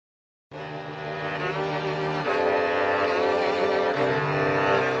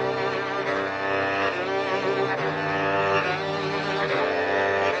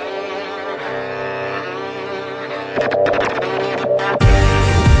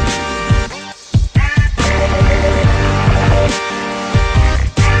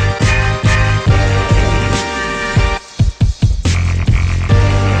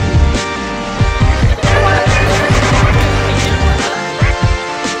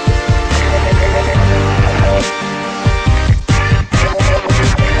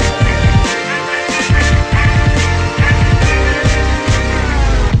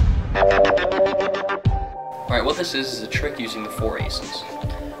this is a trick using the 4 aces.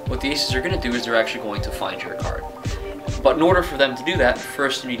 What the aces are going to do is they're actually going to find your card. But in order for them to do that,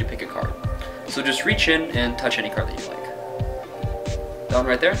 first you need to pick a card. So just reach in and touch any card that you like. That one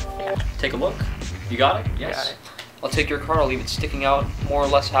right there? Yeah. Take a look. You got it? Yes. Got it. I'll take your card, I'll leave it sticking out more or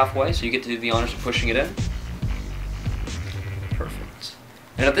less halfway, so you get to do the honors of pushing it in. Perfect.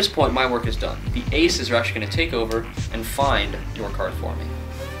 And at this point, my work is done. The aces are actually going to take over and find your card for me.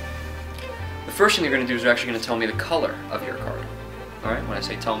 The first thing they're going to do is they're actually going to tell me the color of your card. Alright, when I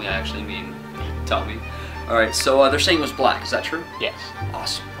say tell me, I actually mean tell me. Alright, so they're saying it was black, is that true? Yes.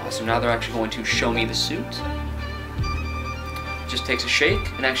 Awesome, awesome. Now they're actually going to show me the suit. Just takes a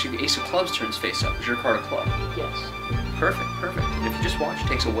shake, and actually the ace of clubs turns face up. Is your card a club? Yes. Perfect, perfect. And if you just watch, it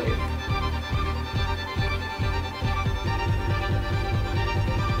takes a wave.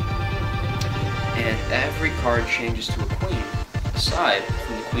 And every card changes to a queen, aside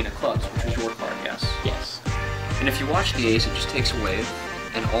from the queen of clubs, which is your card, yes? Yes. And if you watch the ace, it just takes a wave,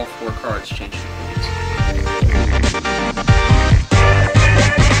 and all 4 cards change to queens.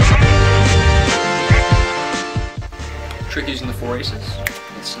 Trick using the 4 aces.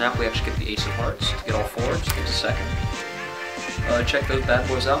 And snap, we actually get the ace of hearts. To get all 4, just takes a second. Check those bad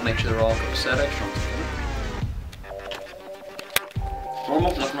boys out, make sure they're all copacetic.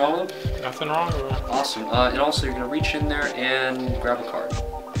 Normal, nothing wrong with them? Nothing wrong with that. Awesome. And also you're going to reach in there and grab a card.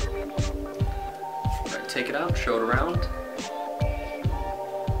 Alright, take it out, show it around.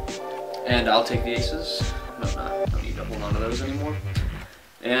 And I'll take the aces. No need to hold on to those anymore.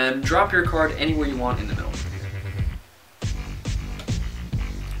 And drop your card anywhere you want in the middle.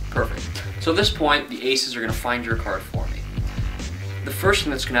 Perfect. So at this point, the aces are going to find your card for me. The first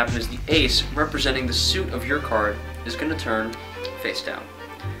thing that's going to happen is the ace, representing the suit of your card, is going to turn face down.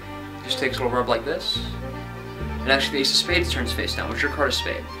 It just takes a little rub like this. And actually the ace of spades turns face down, which your card is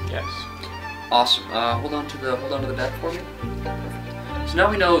spade. Yes. Awesome. Hold on to the bed for me. Perfect. So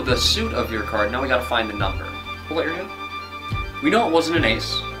now we know the suit of your card, now we got to find the number. Pull out your hand. We know it wasn't an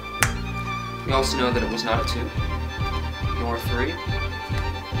ace. We also know that it was not a 2, nor 3,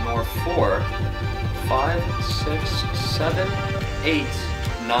 nor 4, 5, 6, 7, 8,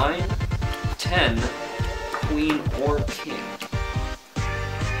 9, 10, queen, or king.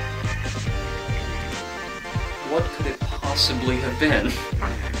 What could it possibly have been?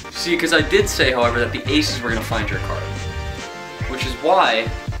 See, because I did say, however, that the aces were going to find your card. Which is why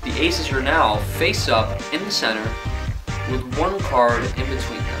the aces are now face up in the center with 1 card in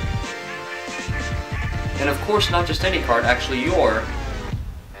between them. And of course, not just any card, actually your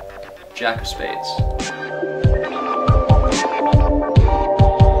Jack of Spades.